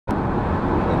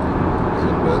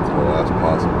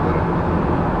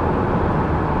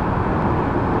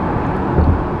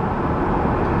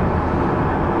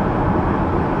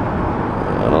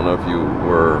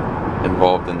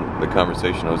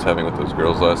conversation I was having with those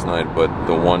girls last night, but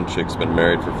the one chick's been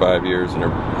married for 5 years and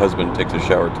her husband takes a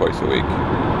shower twice a week.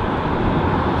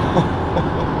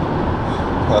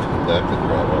 That could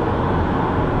drop up.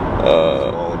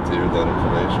 Volunteered that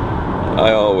information.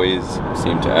 I always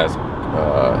seem to ask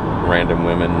random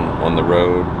women on the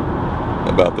road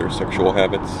about their sexual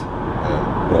habits.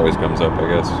 Yeah. It always comes up, I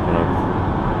guess, when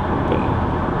I've been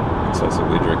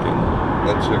excessively drinking.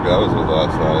 That chick I was with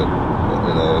last night,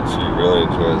 you know, she really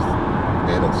enjoys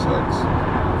anal sex.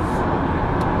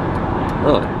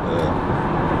 Really? Yeah.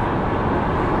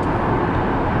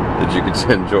 Did you get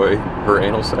to enjoy her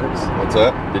anal sex? What's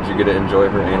that? Did you get to enjoy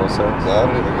her anal sex? No, I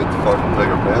didn't even get to fucking take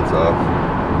her pants off.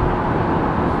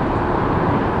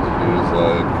 She was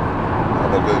like,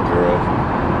 I'm a good girl.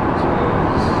 She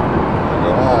was, I go,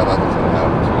 nothing's gonna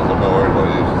happen. She goes, I'm not worried about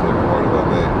you. She's like, I'm worried about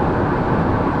me.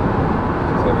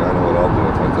 She's like, I know what I'll do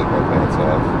if I take my pants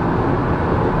off.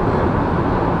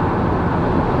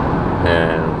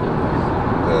 And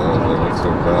Yeah, I was like, what's so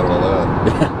proud about that?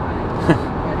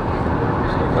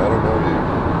 She's like, I don't know you. I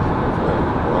was like,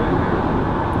 why are you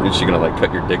here? is she gonna like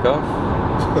cut your dick off?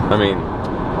 I mean,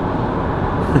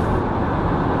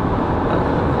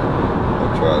 I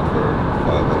tried for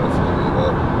 5 minutes and I gave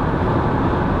up.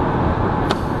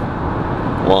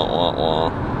 wah wah wah.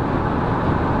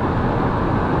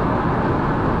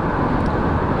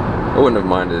 I wouldn't have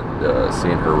minded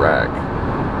seeing her rack.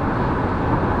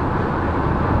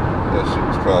 Yeah, she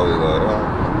was probably like,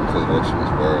 because of what she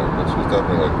was wearing, but she was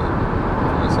definitely like the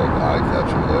eye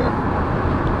catcher there.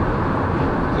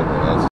 Everyone else